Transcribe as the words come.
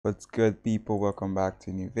What's good, people? Welcome back to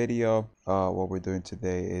a new video. What we're doing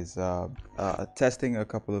today is testing a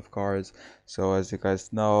couple of cars. So as you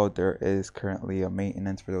guys know, there is currently a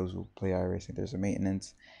maintenance for those who play iRacing. There's a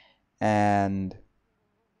maintenance, and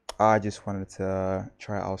I just wanted to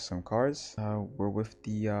try out some cars. We're with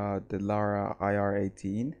the Dallara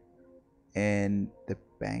IR18 and the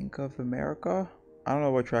Bank of America. I don't know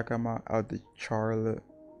what track I'm out the Charlotte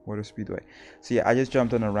Motor Speedway. So yeah, I just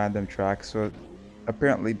jumped on a random track. So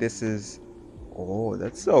apparently this is, oh,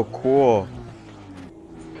 that's so cool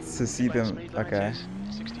to see them. Okay.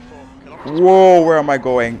 Whoa, where am I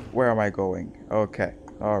going? Where am I going? Okay.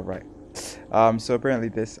 All right. So apparently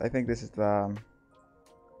I think this is the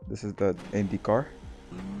Indycar.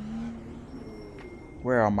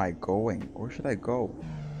 Where am I going? Where should I go?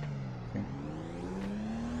 Okay.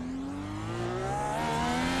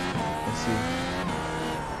 Let's see.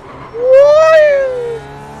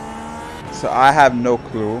 So I have no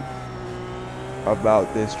clue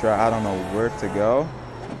about this track. I don't know where to go.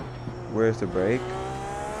 Where's the brake?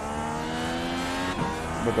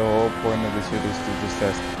 But the whole point of this video is to just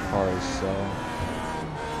test cars, so.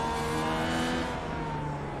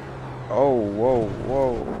 Oh, whoa,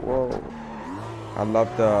 whoa, whoa. I love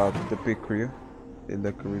the pit crew. They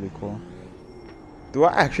look really cool. Do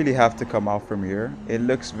I actually have to come out from here? It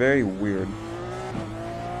looks very weird.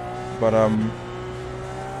 But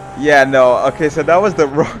yeah, no. Okay, so that was the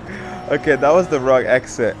wrong. Okay, that was the wrong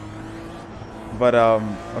exit. But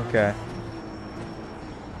okay.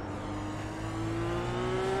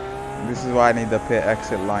 This is why I need the pit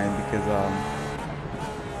exit line, because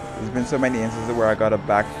there's been so many instances where I got a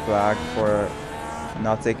back flag for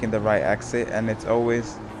not taking the right exit, and it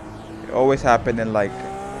always happened in like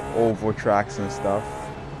oval tracks and stuff.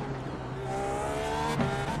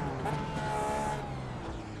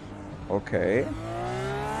 Okay.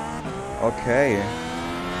 Okay.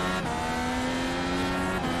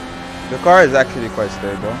 The car is actually quite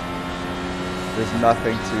stable. There's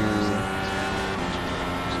nothing too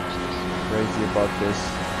crazy about this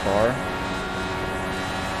car.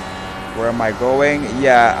 Where am I going?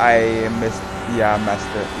 Yeah, I missed. Yeah, I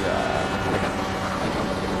messed it. Yeah.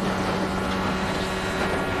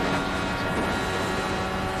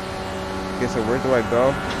 Okay, so where do I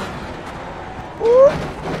go?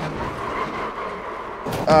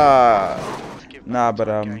 Nah, but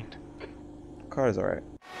car is alright.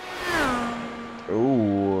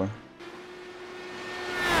 Ooh.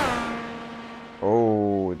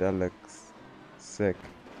 Oh, that looks sick.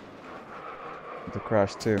 The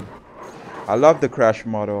crash too. I love the crash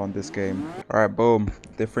model on this game. Alright, boom.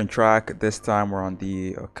 Different track. This time we're on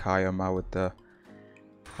the Okayama with the,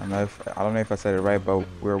 I don't know if I said it right, but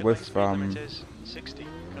we're with the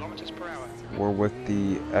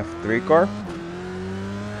F3 car.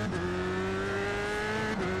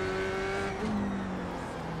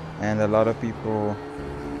 And a lot of people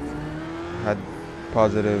had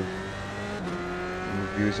positive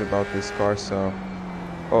reviews about this car, so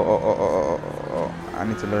oh, I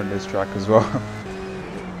need to learn this track as well.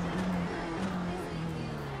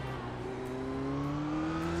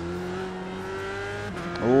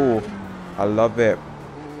 Oh, I love it.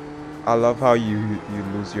 I love how you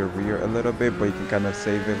lose your rear a little bit, but you can kind of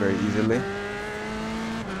save it very easily.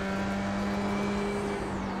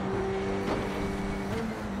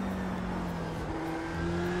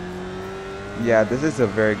 Yeah, this is a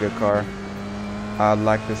very good car. I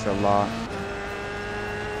like this a lot.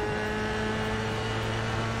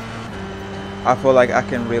 I feel like I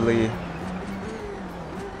can really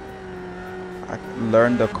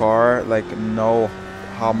learn the car, like know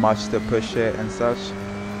how much to push it and such.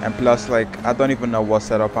 And plus, like, I don't even know what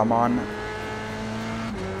setup I'm on.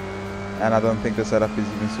 And I don't think the setup is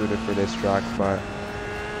even suited for this track, but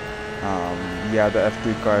yeah, the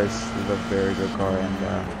F3 car is a very good car,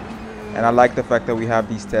 and I like the fact that we have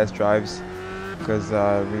these test drives, because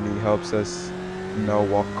it really helps us know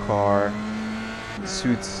what car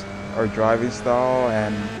suits our driving style.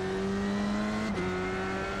 And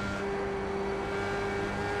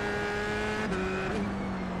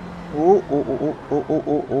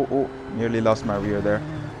oh, nearly lost my rear there.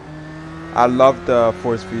 I love the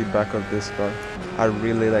force feedback of this car. I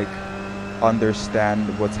really like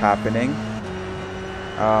understand what's happening.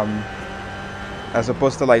 As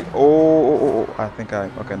opposed to like, I think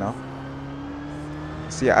okay now.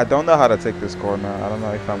 See, I don't know how to take this corner. I don't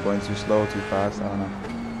know if I'm going too slow, too fast. I don't know.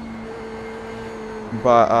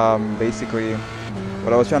 But basically,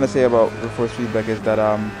 what I was trying to say about the force feedback is that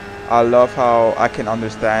I love how I can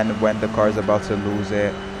understand when the car is about to lose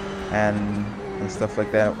it and stuff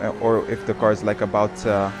like that, or if the car is like about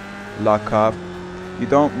to lock up. You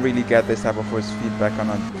don't really get this type of force feedback on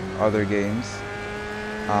other games,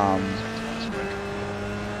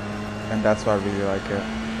 and that's why I really like it.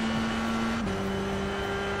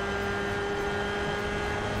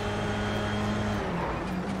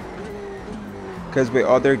 Because with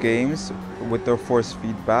other games, with their force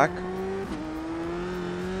feedback,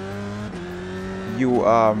 you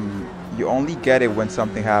only get it when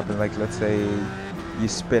something happens. Like let's say you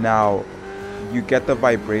spin out, you get the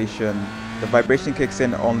vibration. The vibration kicks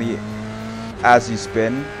in only as you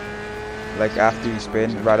spin, like after you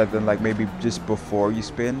spin, rather than like maybe just before you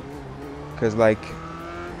spin. Because like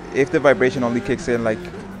if the vibration only kicks in like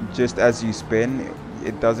just as you spin,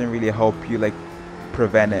 it doesn't really help you like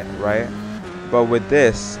prevent it, right? But with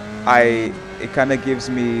this, it kind of gives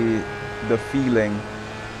me the feeling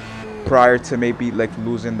prior to maybe like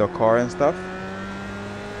losing the car and stuff,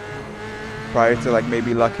 prior to like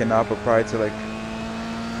maybe locking up, or prior to like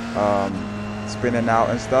spinning out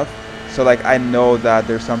and stuff. So like I know that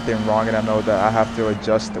there's something wrong, and I know that I have to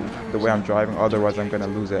adjust the way I'm driving, otherwise I'm gonna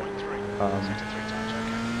lose it.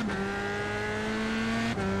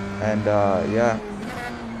 Yeah.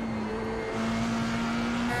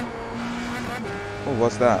 Oh,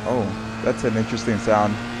 what's that? Oh, that's an interesting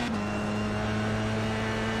sound.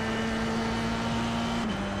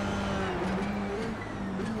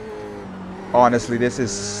 Honestly, this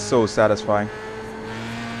is so satisfying.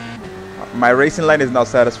 My racing line is not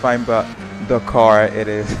satisfying, but the car, it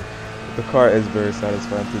is. The car is very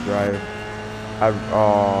satisfying to drive.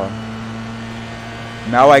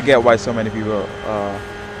 Now I get why so many people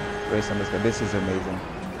race on this car. This is amazing.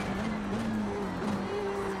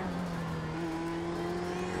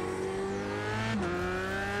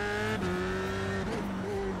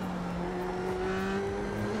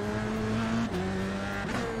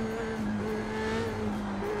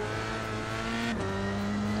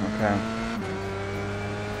 Okay.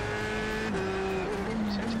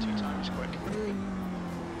 72 times quick.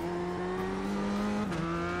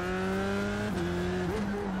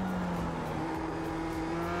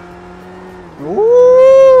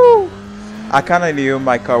 Woo! I kind of knew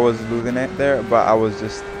my car was losing it there, but I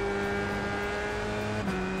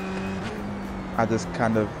just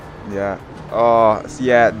kind of, yeah. Oh, so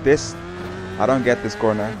yeah, this, I don't get this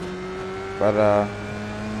corner, but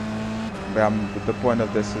the point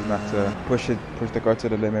of this is not to push the car to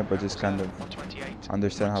the limit, but just kind of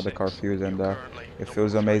understand how the car feels, and it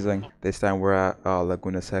feels amazing. This time we're at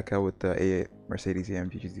Laguna Seca with the Mercedes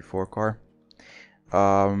AMG GT4 car.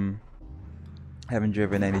 Haven't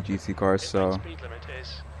driven any GT cars, so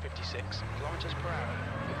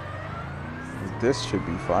this should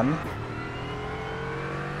be fun.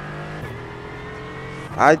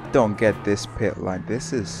 I don't get this pit line.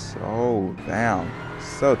 This is so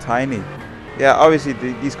so tiny. Yeah, obviously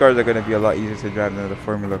these cars are going to be a lot easier to drive than the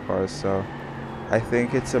Formula cars, so I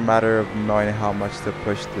think it's a matter of knowing how much to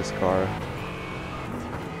push this car.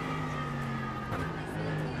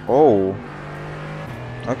 Oh,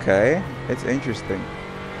 okay, it's interesting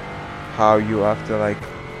how you have to like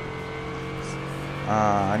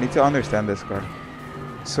I need to understand this car.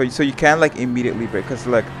 So you can't like immediately brake, because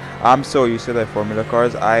like I'm so used to the Formula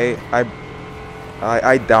cars, I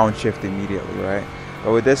downshift immediately, right?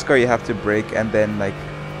 But with this car you have to brake, and then like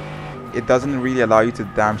it doesn't really allow you to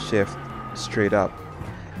downshift straight up.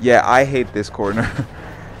 Yeah, I hate this corner.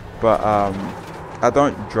 But I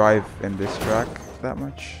don't drive in this track that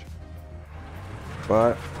much.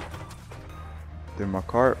 But did my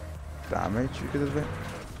car damage because of it?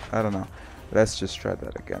 I don't know. Let's just try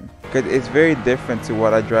that again. Cause it's very different to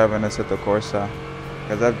what I drive in Assetto Corsa.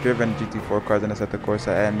 Because I've driven GT4 cars in Assetto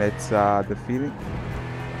Corsa, and it's the feeling,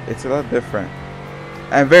 it's a lot different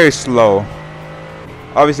and very slow.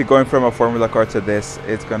 Obviously, going from a Formula car to this,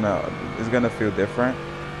 it's gonna feel different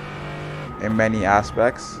in many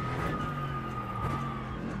aspects.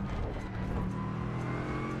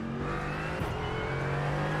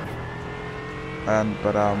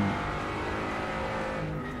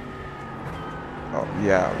 Oh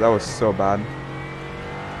yeah, that was so bad.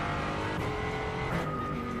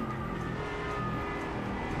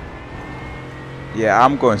 Yeah,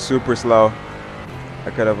 I'm going super slow. I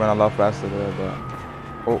could have went a lot faster there, but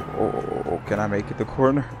oh, can I make it the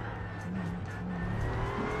corner?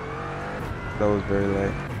 That was very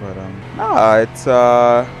late, but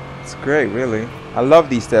it's great, really. I love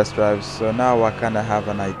these test drives, so now I kind of have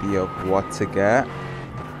an idea of what to get.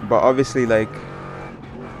 But obviously, like,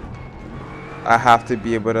 I have to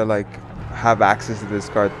be able to like have access to this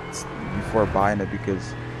car before buying it,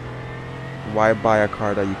 because why buy a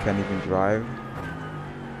car that you can't even drive?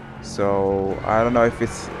 So I don't know if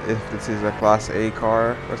this is a Class A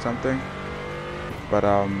car or something. but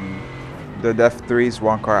the F3 is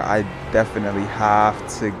one car I definitely have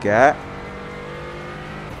to get.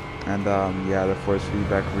 And yeah, the force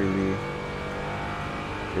feedback really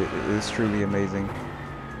is truly amazing.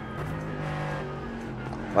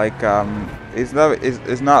 Like it's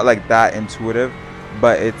not like that intuitive,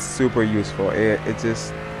 but it's super useful. It's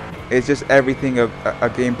just everything a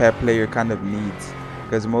gamepad player kind of needs,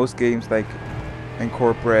 because most games like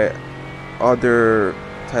incorporate other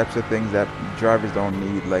types of things that drivers don't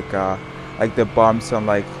need, like the bumps on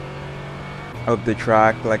like of the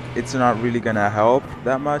track. Like it's not really gonna help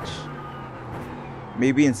that much,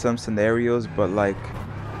 maybe in some scenarios, but like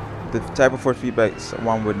the type of force feedback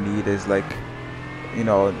one would need is like, you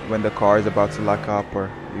know, when the car is about to lock up or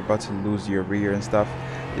you're about to lose your rear and stuff.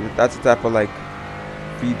 That's the type of like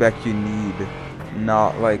feedback you need,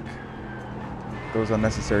 not like those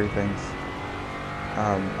unnecessary things.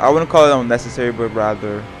 I wouldn't call it unnecessary, but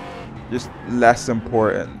rather just less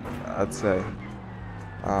important, I'd say.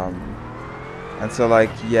 And so like,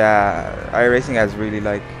 yeah, iRacing has really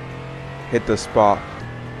like hit the spot.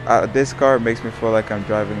 This car makes me feel like I'm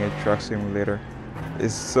driving a truck simulator.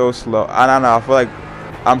 It's so slow. I don't know, I feel like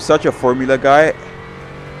I'm such a formula guy.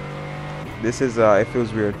 This is it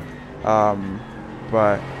feels weird,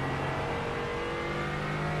 but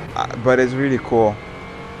it's really cool.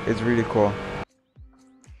 It's really cool.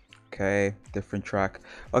 Okay, different track.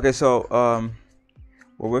 Okay, so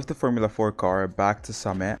we're with the Formula 4 car back to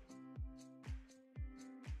Summit.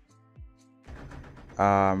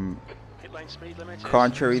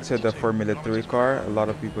 Contrary to the Formula 3 car, a lot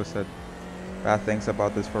of people said bad things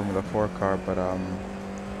about this Formula 4 car, but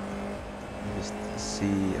just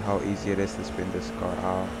see how easy it is to spin this car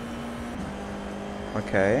out.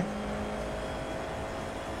 Okay.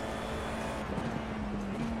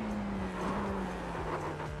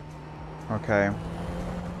 Okay.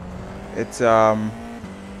 It's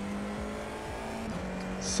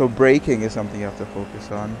so braking is something you have to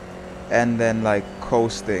focus on, and then like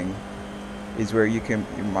coasting is where you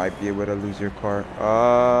might be able to lose your car.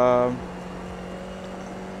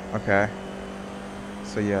 Okay.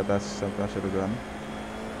 So yeah, that's something I should have done.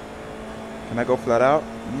 Can I go flat out?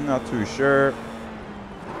 Not too sure.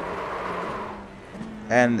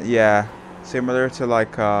 And yeah, similar to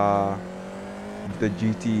like the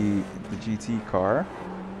GT car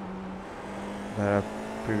that I've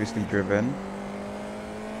previously driven.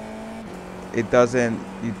 It doesn't,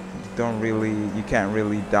 you can't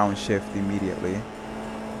really downshift immediately.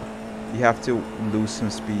 You have to lose some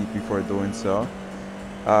speed before doing so.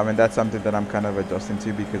 And that's something that I'm kind of adjusting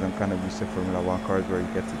to, because I'm kind of used to Formula 1 cars where you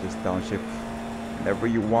get to just downshift whenever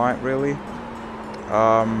you want, really.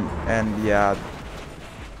 And yeah,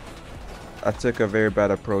 I took a very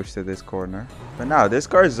bad approach to this corner. But now this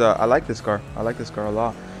car is, I like this car. I like this car a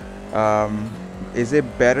lot. Is it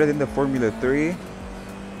better than the Formula 3?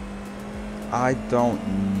 I don't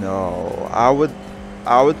know. I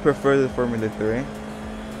would prefer the Formula 3,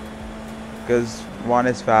 because one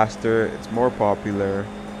is faster, it's more popular,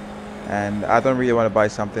 and I don't really want to buy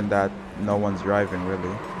something that no one's driving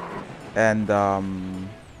really. And I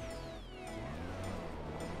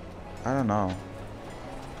don't know.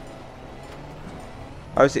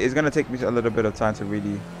 Obviously, it's gonna take me a little bit of time to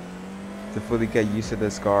fully get used to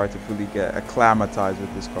this car, to fully get acclimatized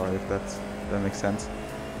with this car, if that makes sense.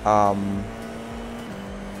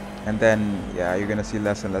 And then yeah, you're gonna see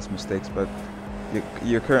less and less mistakes, but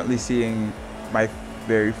you're currently seeing my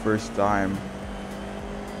very first time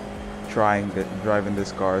driving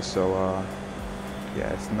this car, so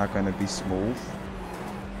yeah, it's not gonna be smooth.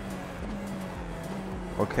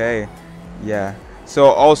 Okay, yeah. So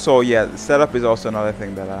also, yeah, the setup is also another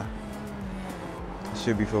thing that I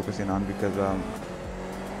should be focusing on, because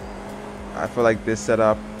I feel like the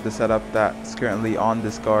setup that's currently on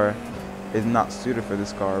this car is not suited for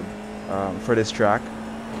this car, for this track.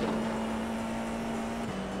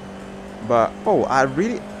 But oh, I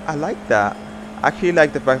like that. I actually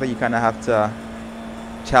like the fact that you kind of have to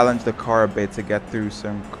challenge the car a bit to get through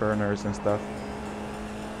some corners and stuff.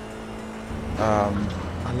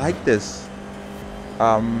 I like this.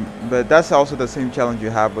 But that's also the same challenge you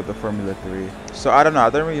have with the Formula 3. So I don't know. I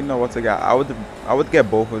don't really know what to get. I would get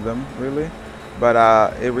both of them really, but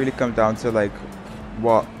it really comes down to like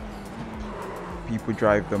what people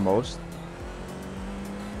drive the most.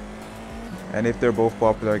 And if they're both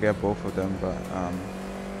popular, I get both of them. But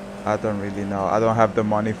I don't really know. I don't have the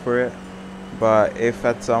money for it. But if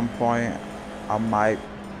at some point I might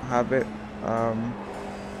have it,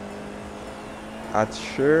 I'd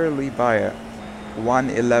surely buy it.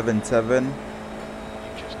 1:11.7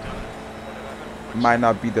 might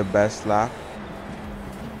not be the best lap,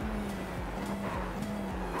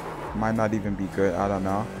 might not even be good. I don't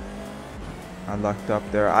know. I lucked up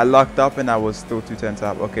there. I lucked up and I was still 2/10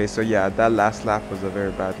 up. Okay, so yeah, that last lap was a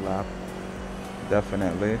very bad lap.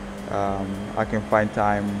 Definitely. I can find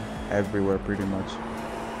time everywhere pretty much.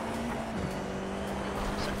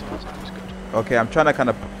 Okay, I'm trying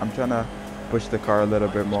to push the car a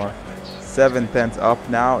little bit more. 7/10 up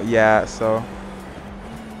now. Yeah, so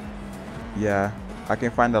yeah, I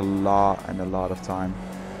can find a lot of time.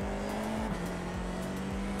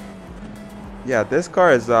 Yeah, this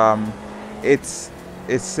car is it's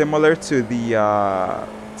similar to the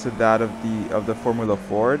to that of the Formula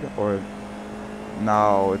Ford, or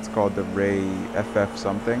now it's called the Ray FF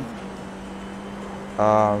something.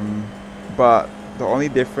 But the only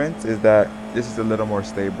difference is that this is a little more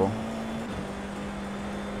stable.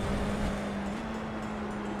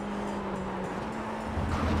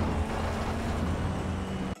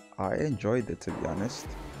 I enjoyed it, to be honest,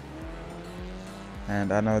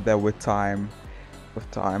 and I know that with time,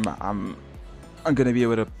 I'm gonna be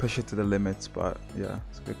able to push it to the limits. But yeah,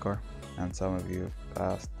 it's a good car. And some of you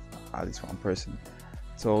have asked, at least one person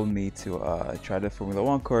told me to try the Formula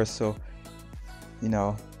 1 course, so you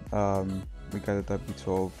know, we got a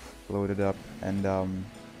W12 loaded up, and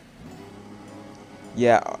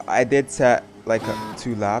yeah, I did set like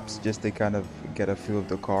 2 laps just to kind of get a feel of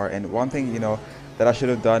the car. And one thing, you know, that I should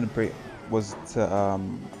have done was to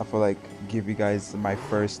I feel like give you guys my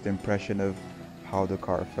first impression of how the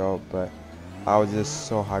car felt, but I was just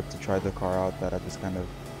so hyped to try the car out that I just kind of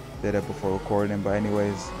did it before recording. But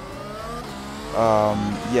anyways,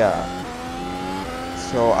 yeah,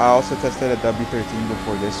 so I also tested a W13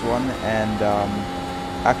 before this one, and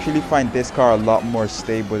actually find this car a lot more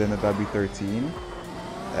stable than the W13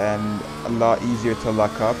 and a lot easier to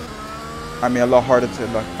lock up. I mean, a lot harder to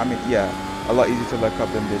lock. I mean, yeah, a lot easier to lock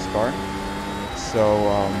up than this car. So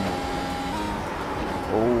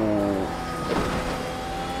oh,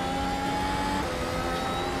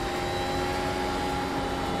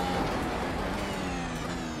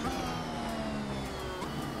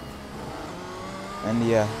 and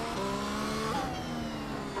yeah,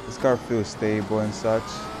 this car feels stable and such.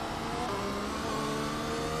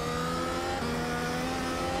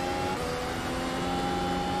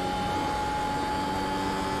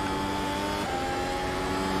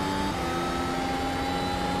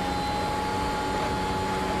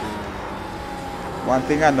 One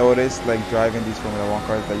thing I noticed, like driving these Formula 1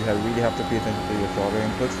 cars, that you really have to pay attention to your throttle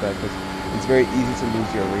inputs, because it's very easy to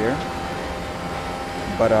lose your rear.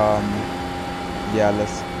 But yeah,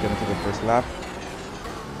 let's get into the first lap.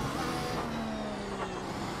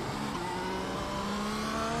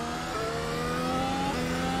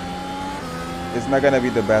 It's not gonna be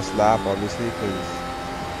the best lap, obviously, because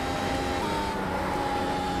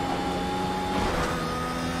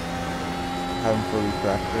I haven't fully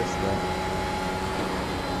practiced, but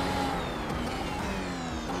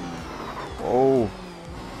oh,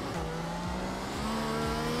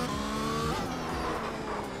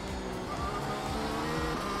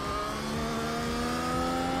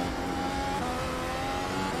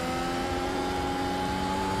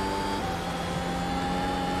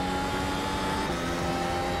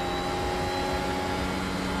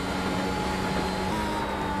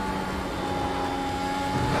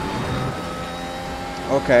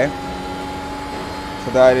 okay.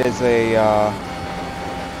 So that is a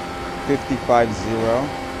 55-0.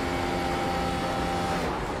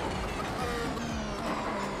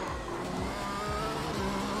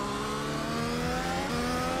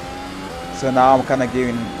 So now I'm kind of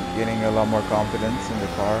getting a lot more confidence in the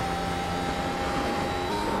car.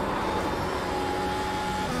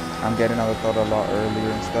 I'm getting out of the throttle a lot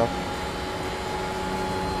earlier and stuff.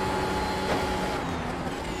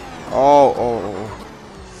 Oh.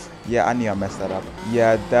 Yeah, I knew I messed that up.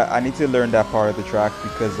 Yeah, I need to learn that part of the track,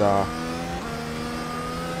 because I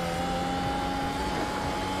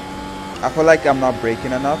feel like I'm not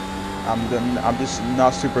braking enough. I'm just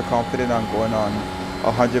not super confident on going on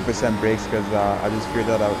 100% brakes, because I just fear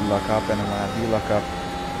that I would luck up, and when I do luck up,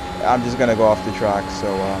 I'm just gonna go off the track.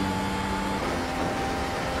 So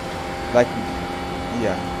like,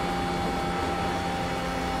 yeah.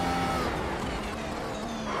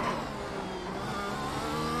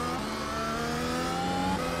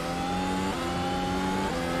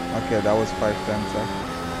 Okay, that was 5/10.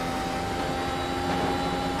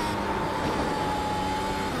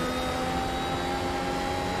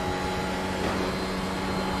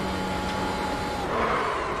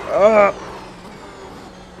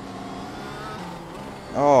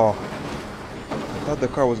 Oh, I thought the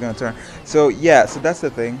car was gonna turn. So yeah, so that's the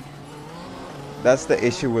thing. That's the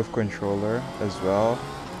issue with controller as well.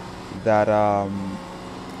 That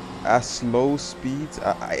at slow speeds,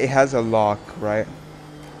 it has a lock, right?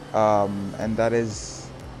 And that is,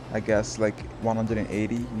 I guess, like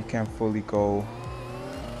 180. You can't fully go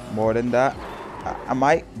more than that. I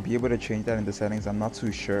might be able to change that in the settings, I'm not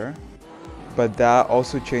too sure, but that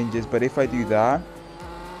also changes. But if I do that,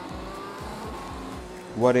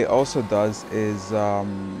 what it also does is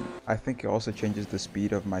I think it also changes the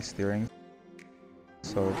speed of my steering,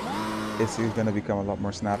 so it's going to become a lot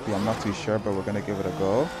more snappy. I'm not too sure, but we're going to give it a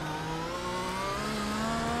go.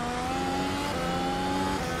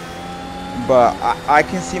 But I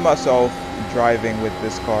can see myself driving with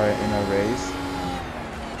this car in a race.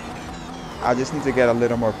 I just need to get a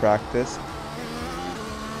little more practice.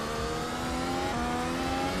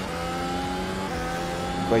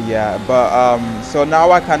 But yeah, so now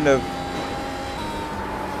I kind of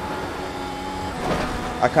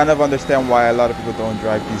understand why a lot of people don't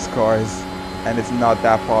drive these cars, and it's not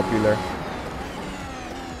that popular.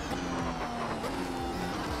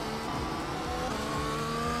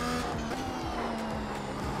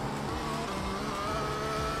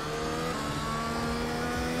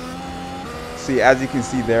 See, as you can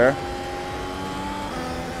see there,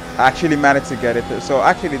 I actually managed to get it there. So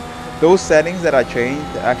actually, those settings that I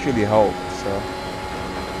changed actually helped. So,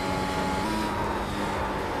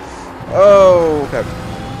 oh, okay.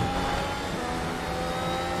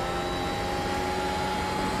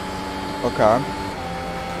 Okay.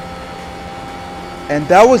 And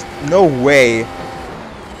that was no way.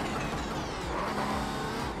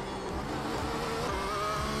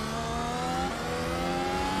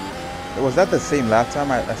 Was that the same lap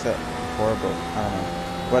time I said before? But I don't know.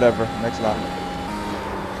 Whatever. Next lap.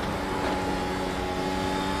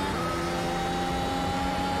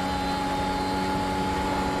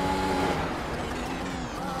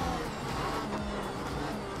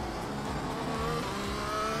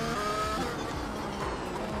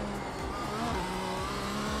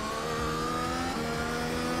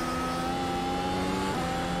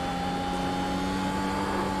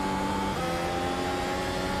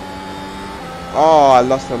 Oh, I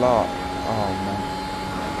lost a lot. Oh man.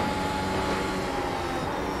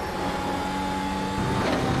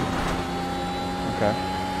 Okay.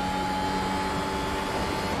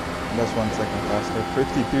 That's 1 second faster.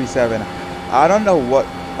 53.7. I don't know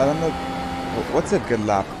what's a good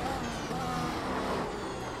lap.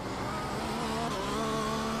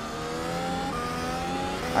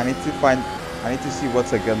 I need to see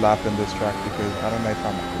what's a good lap in this track, because I don't know if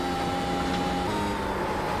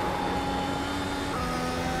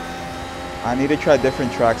I need to try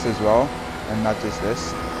different tracks as well, and not just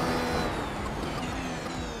this.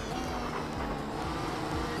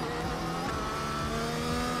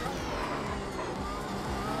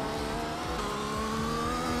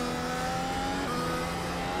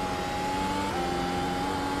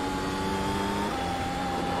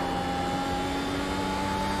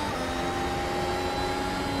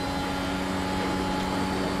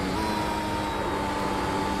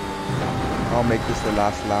 I'll make this the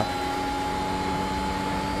last lap.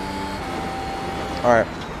 Alright.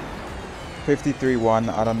 53.1.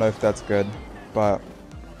 I don't know if that's good, but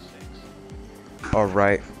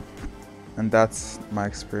alright. And that's my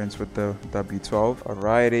experience with the W12.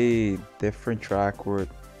 Alrighty, different track.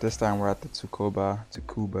 This time we're at the Tsukuba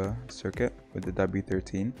circuit with the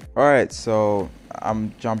W13. Alright, so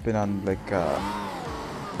I'm jumping on like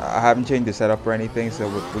I haven't changed the setup or anything, so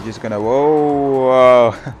we're just gonna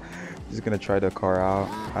whoa. Just gonna try the car out.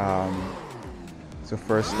 So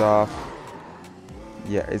first off,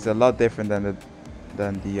 yeah, it's a lot different than the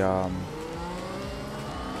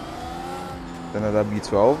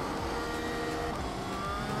W12.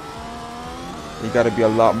 You gotta be a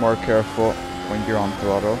lot more careful when you're on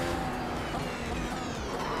throttle.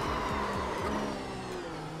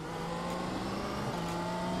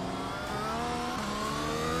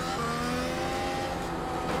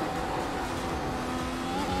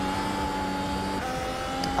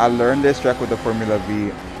 I learned this track with the Formula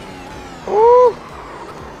V. Ooh.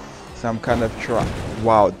 So I'm kind of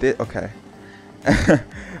wow, okay.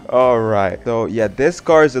 All right. So yeah, this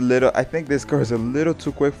car is I think this car is a little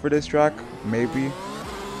too quick for this track. Maybe.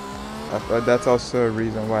 That's also a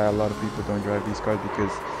reason why a lot of people don't drive these cars,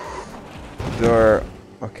 because they're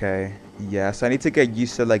okay. Yeah, so I need to get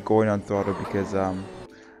used to like going on throttle, because I'm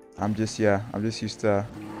just used to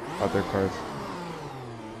other cars.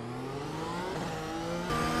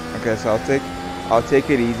 Okay, so I'll take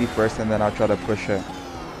it easy first, and then I'll try to push it.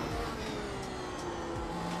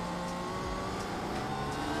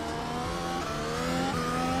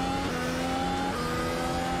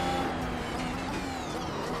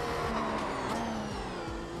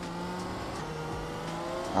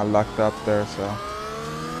 I lucked up there, so.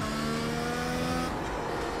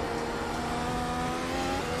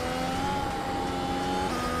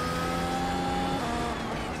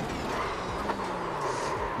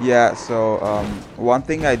 Yeah, so one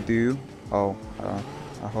thing I do, I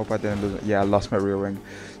hope I didn't lose it. Yeah, I lost my rear wing.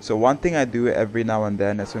 So one thing I do every now and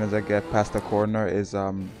then, as soon as I get past the corner, is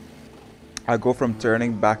I go from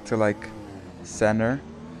turning back to like center,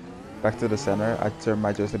 back to the center. I turn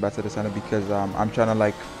my joystick back to the center because I'm trying to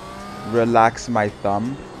like relax my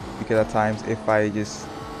thumb, because at times if I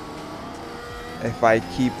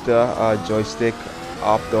keep the joystick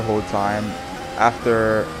up the whole time,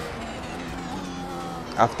 after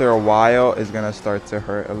a while it's gonna start to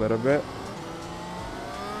hurt a little bit.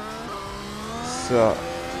 So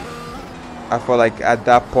I feel like at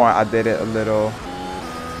that point I did it a little.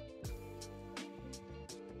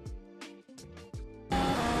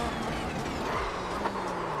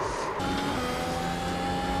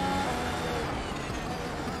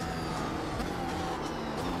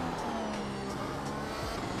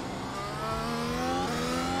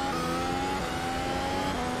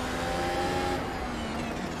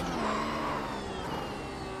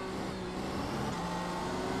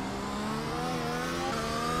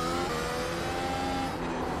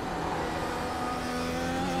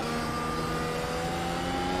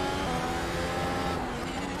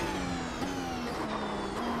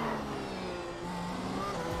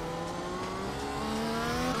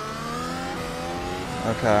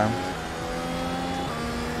 Okay.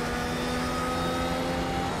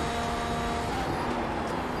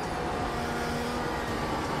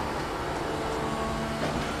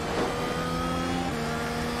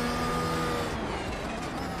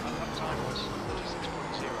 That time was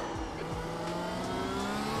 46.0.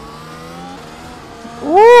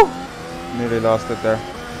 Woo! Nearly lost it there.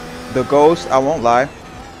 The ghost, I won't lie.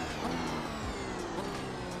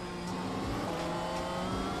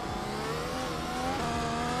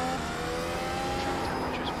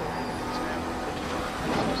 Temperatures falling. It's now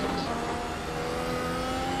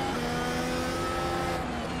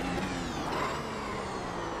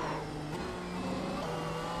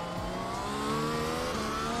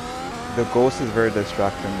The ghost is very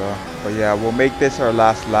distracting though. But yeah, we'll make this our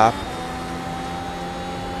last lap.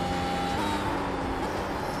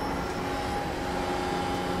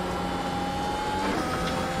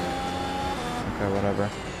 Okay, whatever.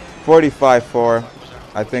 45.4.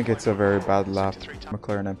 I think it's a very bad lap.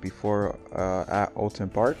 Mclaren MP4 at Alton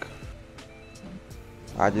Park.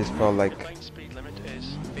 I just felt like. The lane speed limit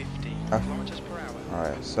is 50 kilometers per hour.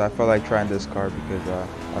 Alright, so I felt like trying this car because I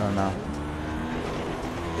don't know.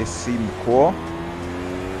 It seemed cool.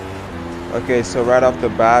 Okay, so right off the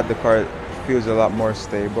bat, the car feels a lot more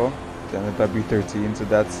stable than the W13, so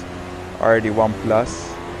that's already one plus.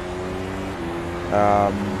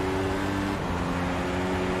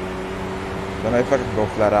 Don't know if I can go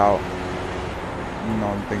flat out. No,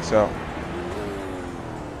 I don't think so.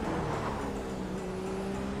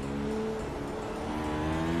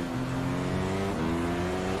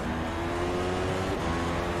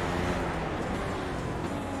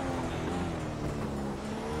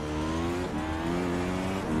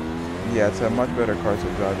 Yeah, it's a much better car to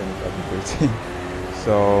drive than the W13.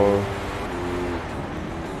 So,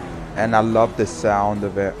 and I love the sound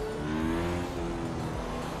of it.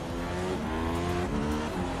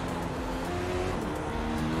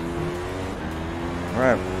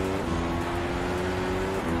 Right.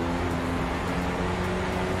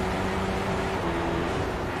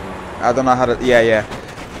 I don't know how to. Yeah.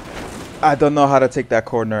 I don't know how to take that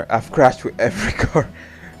corner. I've crashed with every car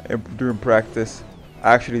during practice.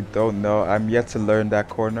 I actually don't know. I'm yet to learn that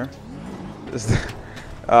corner.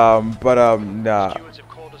 Nah.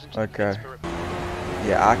 Okay.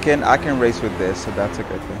 Yeah, I can race with this, so that's a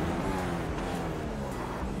good thing.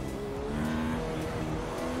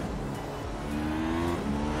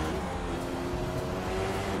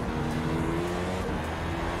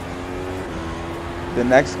 The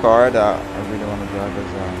next car that I really want to drive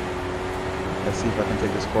is let's see if I can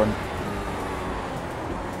take this corner.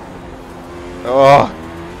 Oh,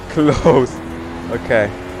 close. Okay.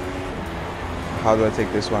 How do I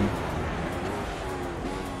take this one?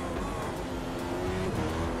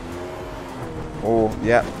 Oh,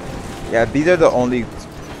 yeah. Yeah, these are the only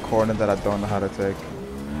corners that I don't know how to take.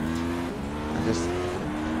 I just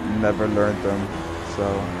never learned them, so.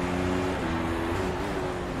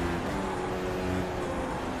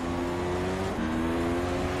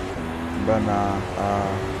 But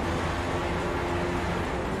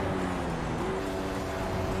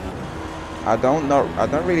I don't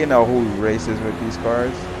really know who races with these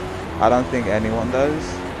cars. I don't think anyone does.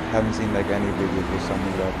 haven't seen like any videos of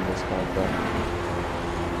someone driving this car, but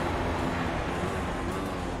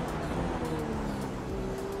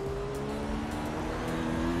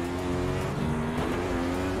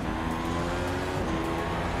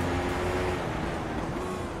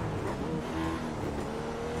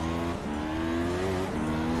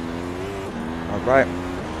all right.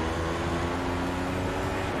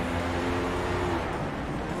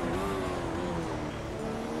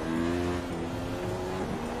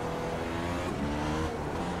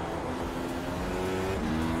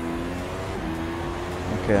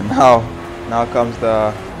 Okay, now comes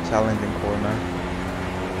the challenging corner.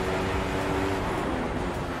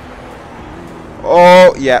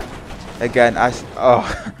 Oh yeah, again I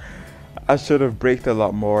should have braked a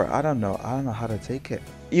lot more. I don't know how to take it.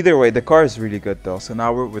 Either way, the car is really good though. So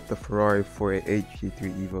now we're with the Ferrari 488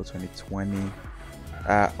 GT3 Evo 2020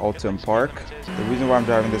 at Alton Park. The reason why I'm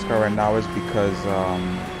driving this car right now is because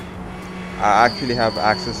I actually have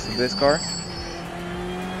access to this car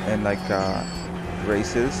in like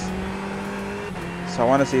races, so I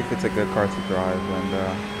want to see if it's a good car to drive, and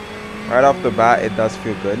right off the bat it does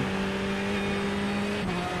feel good.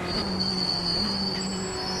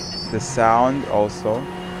 The sound also,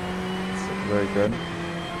 it's very good.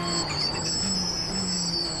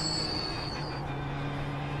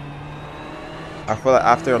 I feel like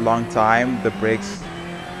after a long time the brakes,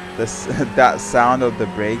 that sound of the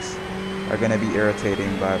brakes are gonna be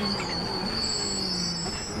irritating, but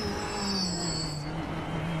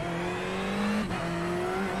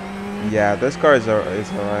yeah, this car is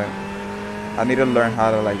alright. I need to learn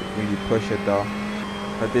how to like really push it though,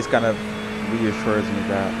 but this kind of reassures me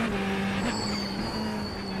that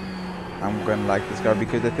I'm gonna like this car,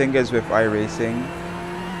 because the thing is with iRacing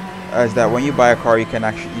is that when you buy a car you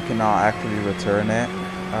cannot actually return it.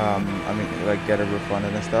 I mean, like get a refund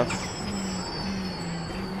and stuff,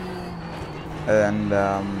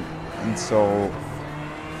 and so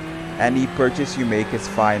any purchase you make is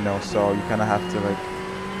final, so you kind of have to like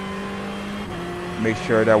make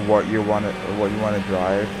sure that what you want to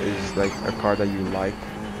drive is like a car that you like,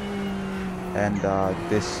 and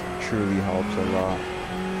this truly helps a lot.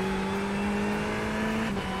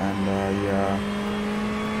 And yeah,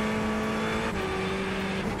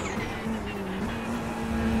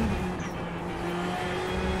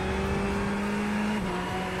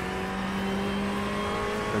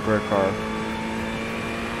 a great car.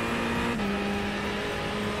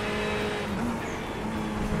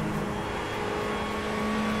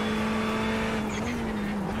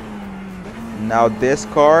 Now this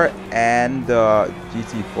car and the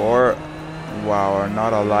GT4, wow, are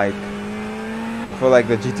not alike. I feel like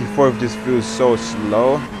the GT4 just feels so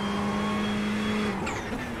slow.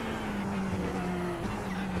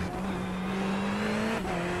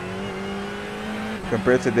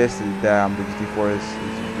 Compared to this, the GT4 is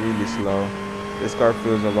really slow. This car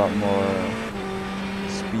feels a lot more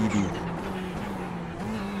speedy.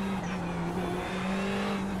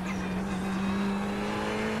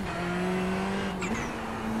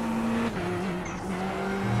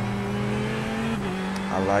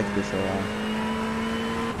 I like this a lot.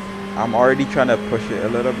 I'm already trying to push it a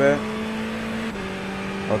little bit.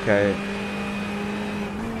 Okay.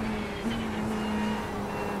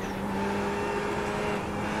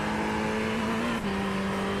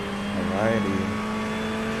 Alrighty.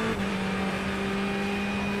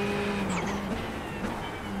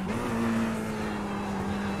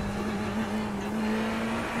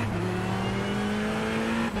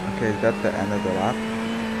 Okay, is that the end of the lap?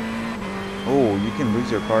 Oh, you can lose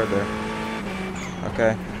your car there.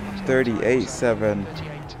 Okay, 38.7.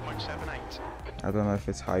 I don't know if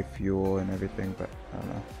it's high fuel and everything, but I don't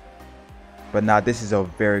know. But now this is a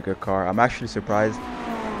very good car. I'm actually surprised.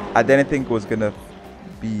 I didn't think it was gonna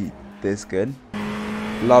be this good.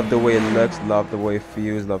 Love the way it looks, love the way it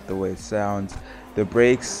feels, love the way it sounds. The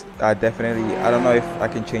brakes are definitely, I don't know if I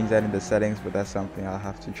can change that in the settings, but that's something I'll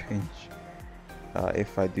have to change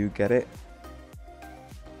if I do get it.